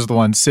there. I was the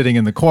one sitting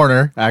in the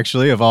corner,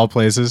 actually, of all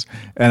places,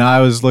 and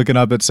I was looking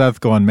up at Seth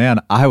going, man,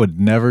 I would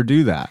never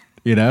do that,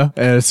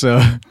 And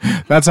so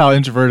that's how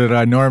introverted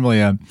I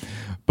normally am.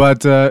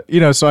 But,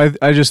 so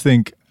I just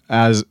think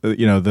as,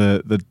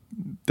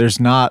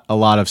 there's not a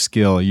lot of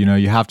skill.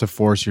 You have to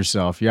force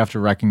yourself. You have to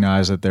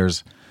recognize that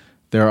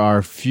there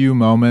are few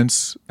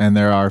moments and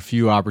there are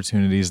few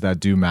opportunities that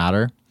do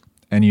matter,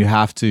 and you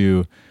have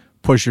to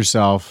push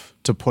yourself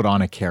to put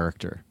on a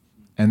character.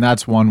 And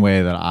that's one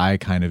way that I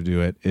kind of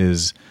do it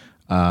is,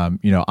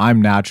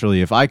 I'm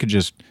naturally, if I could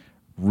just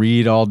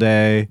read all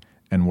day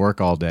and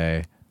work all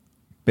day,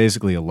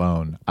 basically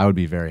alone, I would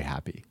be very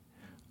happy.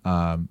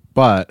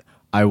 But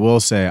I will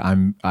say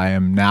I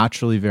am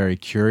naturally very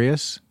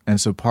curious, and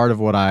so part of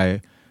what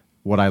I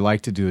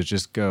like to do is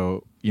just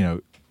go,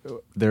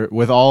 there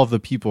with all of the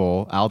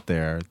people out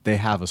there, they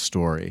have a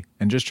story,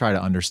 and just try to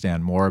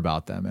understand more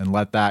about them, and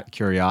let that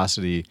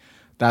curiosity,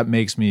 that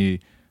makes me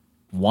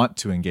want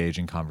to engage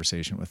in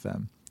conversation with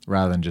them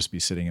rather than just be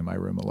sitting in my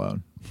room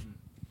alone.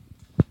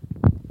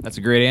 That's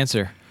a great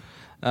answer.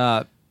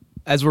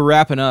 As we're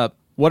wrapping up,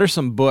 what are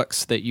some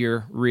books that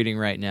you're reading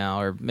right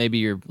now, or maybe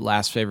your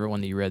last favorite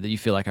one that you read that you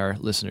feel like our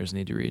listeners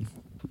need to read?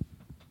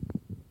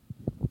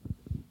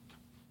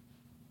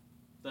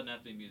 Doesn't have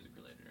to be music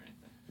related or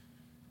anything.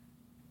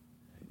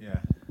 Yeah.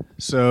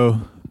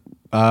 So,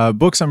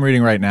 books I'm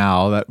reading right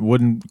now that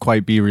wouldn't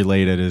quite be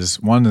related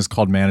one is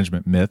called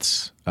Management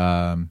Myths.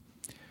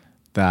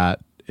 That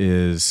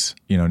is,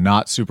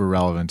 not super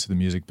relevant to the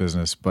music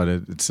business, but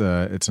it's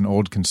an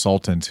old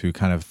consultant who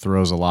kind of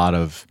throws a lot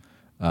of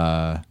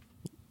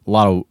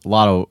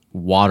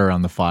water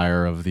on the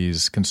fire of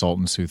these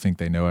consultants who think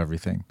they know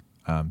everything.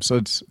 So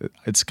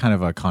it's kind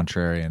of a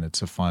contrarian.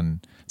 It's a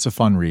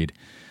fun read.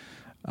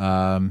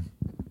 Trying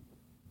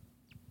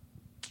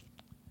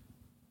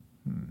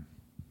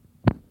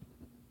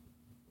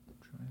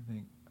to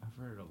think. I've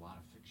read a lot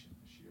of fiction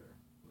this year,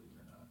 believe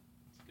it or not.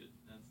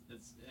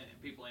 It's good.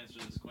 People answer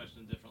this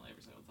question differently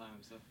every single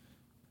time. So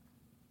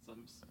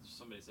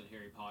somebody said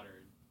Harry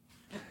Potter.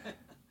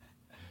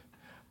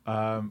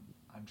 I'm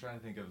trying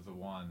to think of the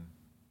one.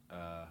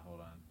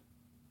 Hold on.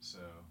 So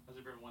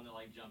Has there been one that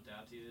like jumped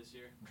out to you this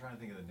year? I'm trying to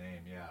think of the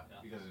name, yeah.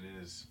 Because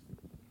it is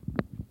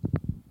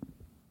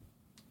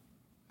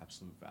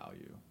Absolute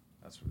Value.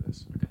 That's what it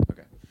is.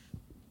 Okay.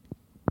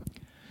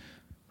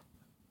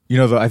 You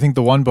know, I think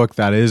the one book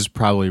that is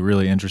probably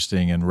really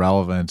interesting and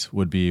relevant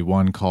would be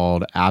one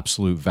called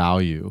Absolute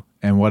Value.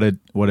 And what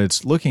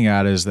it's looking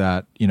at is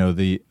that, you know,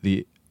 the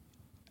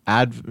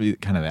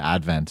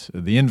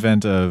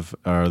invent of,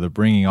 or the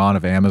bringing on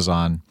of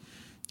Amazon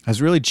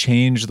has really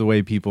changed the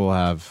way people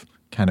have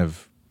kind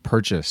of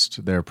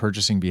purchased, their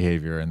purchasing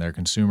behavior and their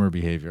consumer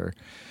behavior.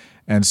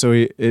 And so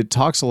it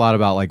talks a lot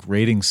about like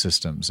rating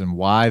systems and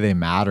why they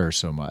matter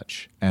so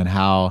much, and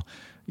how,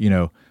 you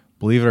know,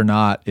 believe it or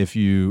not,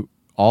 a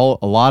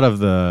lot of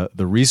the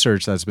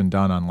research that's been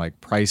done on like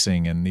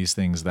pricing and these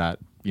things that,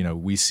 you know,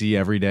 we see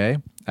every day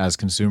as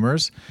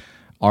consumers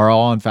are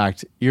all in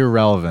fact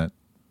irrelevant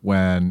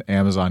when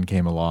Amazon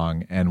came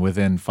along, and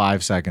within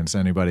 5 seconds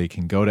anybody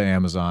can go to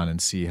Amazon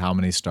and see how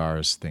many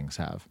stars things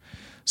have.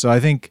 So I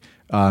think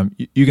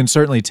you can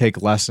certainly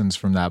take lessons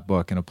from that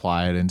book and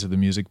apply it into the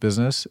music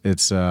business.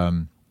 It's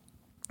and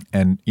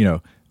you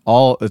know,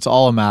 it's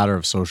all a matter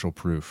of social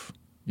proof,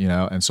 you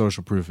know, and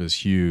social proof is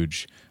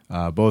huge,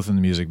 both in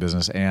the music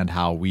business and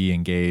how we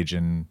engage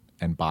and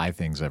buy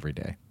things every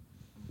day.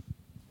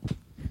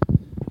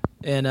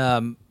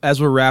 And as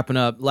we're wrapping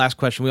up, last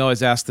question. We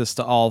always ask this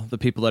to all the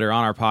people that are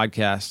on our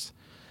podcast.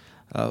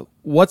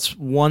 What's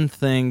one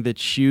thing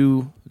that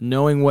you,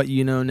 knowing what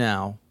you know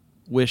now,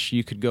 wish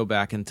you could go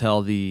back and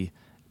tell the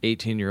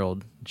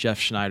 18-year-old Jeff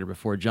Schneider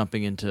before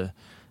jumping into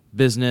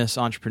business,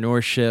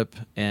 entrepreneurship,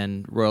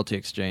 and royalty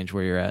exchange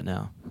where you're at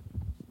now? You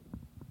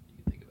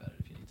can think about it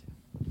if you need to.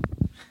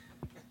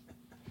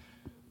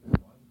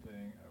 One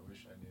thing I wish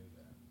I knew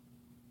then.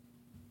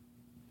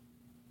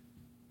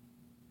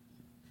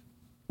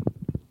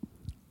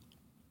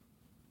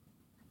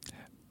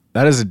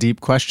 That is a deep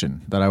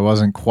question that I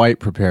wasn't quite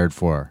prepared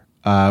for.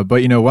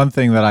 But you know, one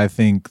thing that I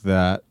think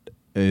that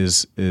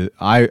is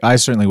I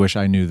certainly wish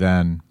I knew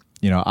then,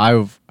 you know,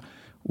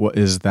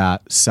 is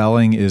that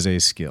selling is a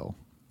skill.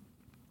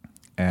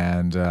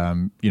 And,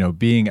 you know,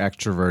 being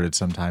extroverted,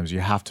 sometimes you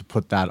have to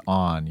put that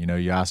on. You know,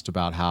 you asked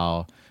about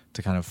how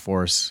to kind of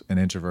force an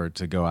introvert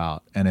to go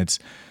out. And it's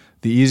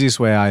the easiest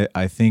way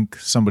I think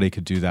somebody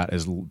could do that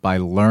is by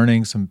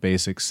learning some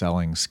basic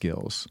selling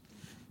skills.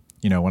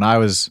 You know, when I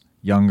was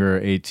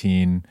younger,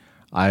 18,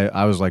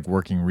 I was like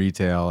working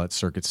retail at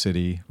Circuit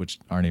City, which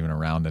aren't even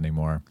around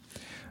anymore.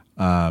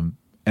 And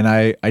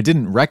I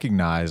didn't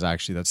recognize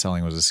actually that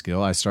selling was a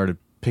skill. I started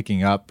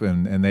picking up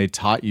and they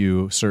taught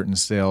you certain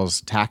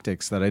sales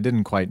tactics that I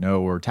didn't quite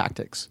know were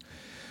tactics.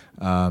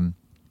 And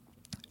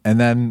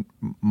then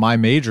my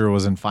major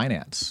was in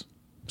finance.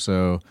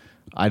 So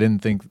I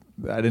didn't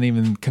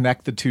even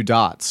connect the two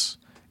dots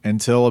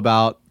until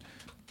about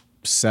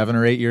 7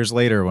 or 8 years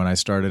later when I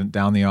started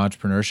down the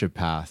entrepreneurship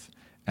path.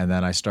 And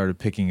then I started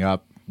picking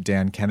up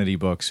Dan Kennedy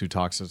books who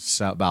talks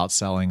about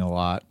selling a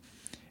lot.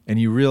 And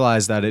you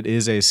realize that it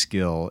is a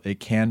skill. It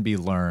can be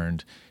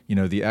learned. You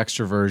know, the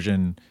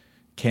extroversion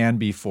can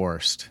be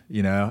forced,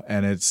 you know,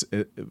 and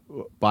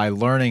by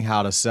learning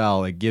how to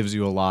sell, it gives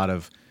you a lot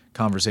of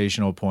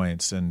conversational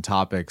points and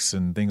topics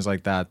and things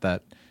like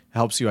that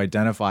helps you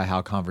identify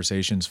how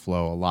conversations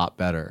flow a lot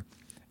better.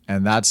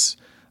 And that's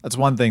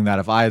one thing that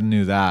if I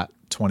knew that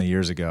 20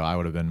 years ago, I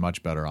would have been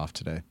much better off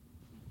today.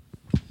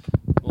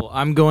 Well,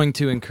 I'm going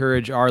to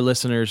encourage our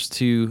listeners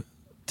to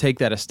take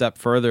that a step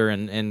further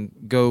and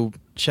go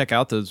check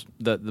out the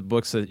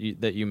books that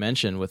you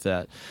mentioned with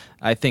that.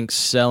 I think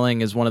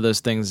selling is one of those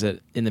things that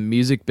in the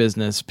music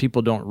business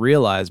people don't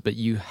realize, but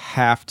you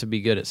have to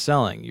be good at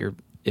selling.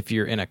 If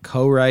you're in a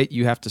co-write,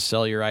 you have to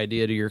sell your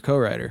idea to your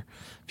co-writer.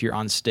 If you're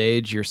on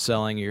stage, you're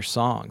selling your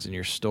songs and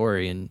your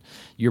story and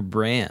your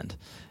brand.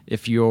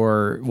 If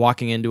you're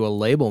walking into a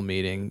label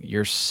meeting,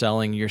 you're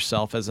selling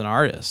yourself as an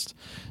artist.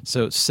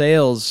 So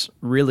sales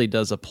really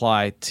does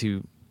apply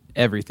to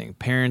everything.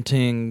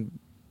 Parenting,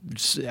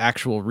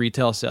 actual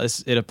retail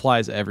sales, it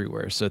applies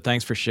everywhere. So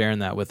thanks for sharing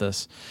that with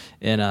us.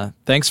 And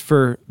thanks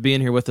for being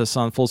here with us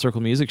on Full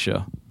Circle Music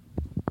Show.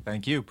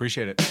 Thank you.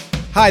 Appreciate it.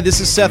 Hi, this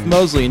is Seth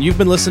Mosley, and you've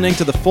been listening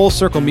to the Full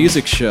Circle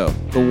Music Show,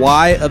 the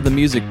why of the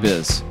music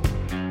biz.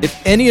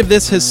 If any of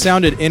this has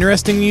sounded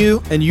interesting to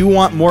you and you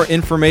want more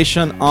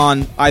information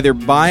on either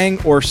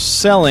buying or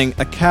selling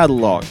a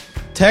catalog,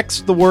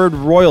 text the word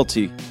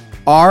royalty,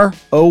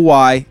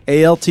 ROYALTY,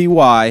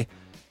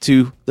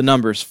 to the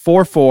numbers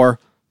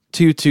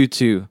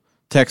 44222.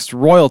 Text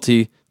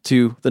royalty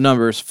to the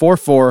numbers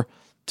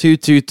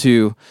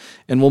 44222,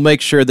 and we'll make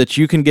sure that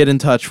you can get in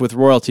touch with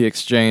Royalty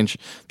Exchange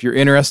if you're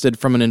interested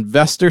from an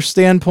investor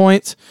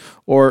standpoint,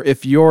 or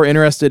if you're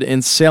interested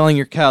in selling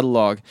your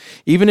catalog.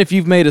 Even if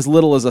you've made as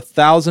little as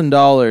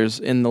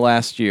 $1,000 in the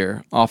last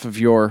year off of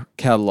your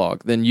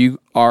catalog, then you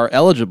are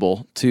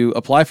eligible to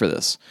apply for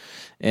this.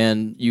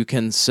 And you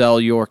can sell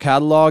your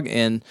catalog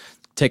and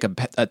take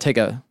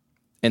the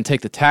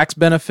tax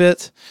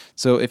benefit.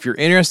 So if you're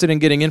interested in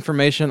getting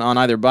information on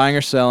either buying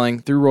or selling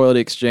through Royalty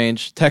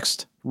Exchange,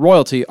 text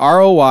Royalty,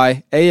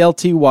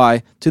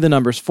 ROYALTY, to the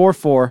numbers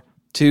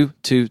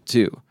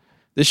 44222.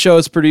 This show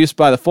is produced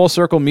by the Full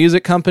Circle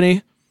Music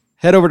Company.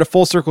 Head over to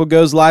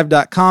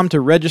FullCircleGoesLive.com to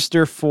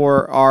register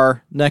for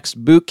our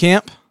next boot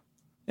camp.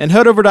 And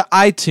head over to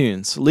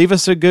iTunes. Leave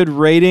us a good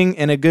rating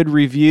and a good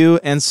review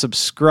and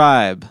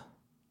subscribe.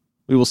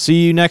 We will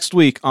see you next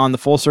week on the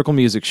Full Circle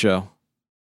Music Show.